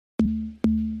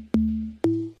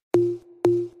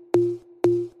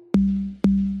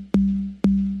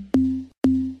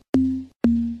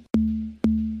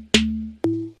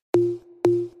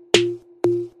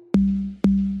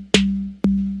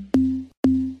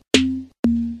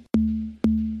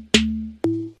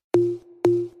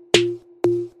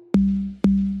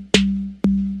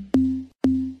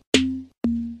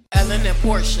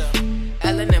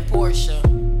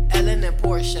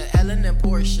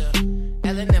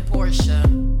and Portia.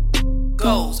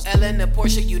 Goes. Ellen and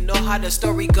Portia, you know how the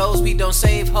story goes. We don't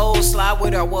save hoes, slide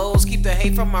with our woes. Keep the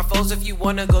hate from our foes. If you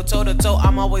wanna go toe to toe,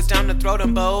 I'm always down to throw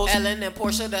them bows. Ellen and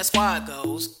Portia, that squad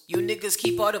goes. You niggas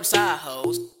keep all them side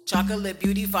hoes. Chocolate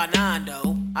beauty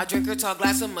Fernando. I drink her tall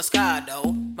glass of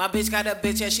Moscato. My bitch got a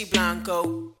bitch and she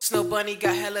Blanco. Snow Bunny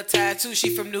got hella tattoos.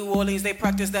 She from New Orleans, they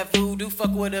practice that voodoo.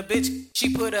 Fuck with a bitch,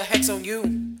 she put a hex on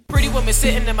you. Pretty women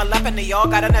sitting in my lap and they all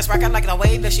got a ass rockin' like the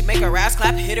way that she make her ass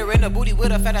clap. Hit her in the booty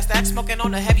with a fat ass stack. Smoking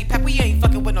on a heavy pack, we ain't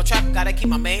fucking with no trap. Gotta keep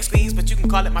my main squeeze, but you can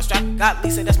call it my strap. Got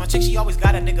Lisa, that's my chick, she always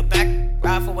got a nigga back.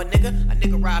 Ride for a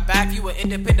nigga ride back. You an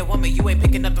independent woman, you ain't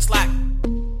picking up the slack.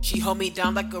 She hold me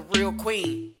down like a real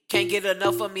queen. Can't get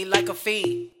enough of me like a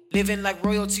fiend. Living like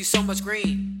royalty, so much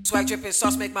green. Swag dripping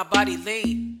sauce make my body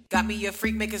lean. Got me a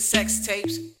freak making sex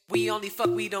tapes. We only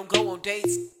fuck, we don't go on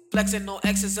dates. Flexing on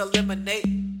exes eliminate.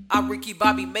 I'm Ricky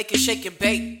Bobby making shake and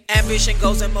bake. Ambition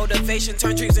goes and motivation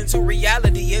turn dreams into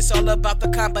reality. It's all about the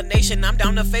combination. I'm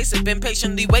down to face it, been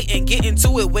patiently waiting, get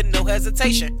into it with no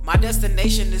hesitation. My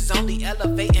destination is only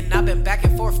elevating. I've been back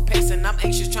and forth pacing. I'm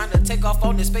anxious trying to take off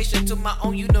on this spaceship to my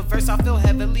own universe. I feel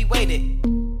heavily weighted.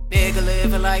 Nigga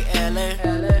living like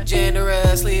Ellen,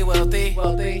 generously wealthy.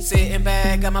 Sitting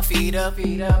back, got my feet up.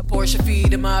 Portia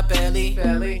feeding my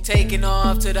belly. Taking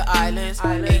off to the islands.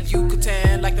 And you could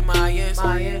tan like the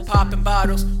Mayans. Popping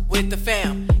bottles with the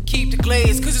fam. Keep the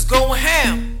glaze, cause it's going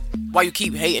ham. Why you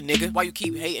keep hating, nigga? Why you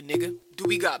keep hating, nigga? Do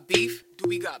we got beef? Do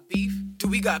we got beef? Do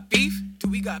we got beef? Do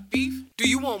we got beef? Do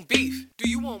you want beef? Do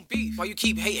you want beef? Why you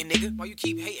keep hating, nigga? Why you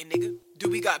keep hating, nigga? Do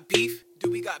we got beef?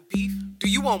 Do we got beef? Do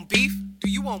you want beef? Do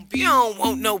you want beef? You don't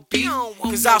want no beef.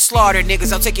 Cause I'll slaughter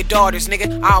niggas, I'll take your daughters,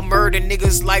 nigga. I'll murder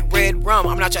niggas like red rum.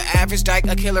 I'm not your average dyke,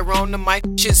 a killer on the mic.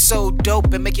 Shit's so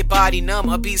dope and make your body numb.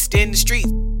 A beast in the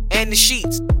streets and the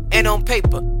sheets and on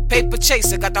paper. Paper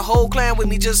chaser, got the whole clan with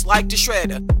me just like the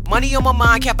shredder. Money on my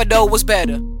mind, Capital was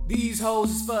better. These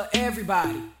hoes is for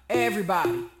everybody,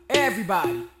 everybody,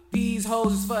 everybody. These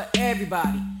hoes is for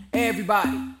everybody,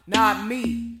 everybody, not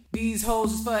me. These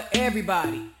hoes is for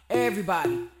everybody,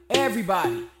 everybody,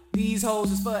 everybody. These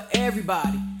hoes is for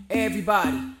everybody,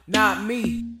 everybody, not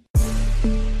me.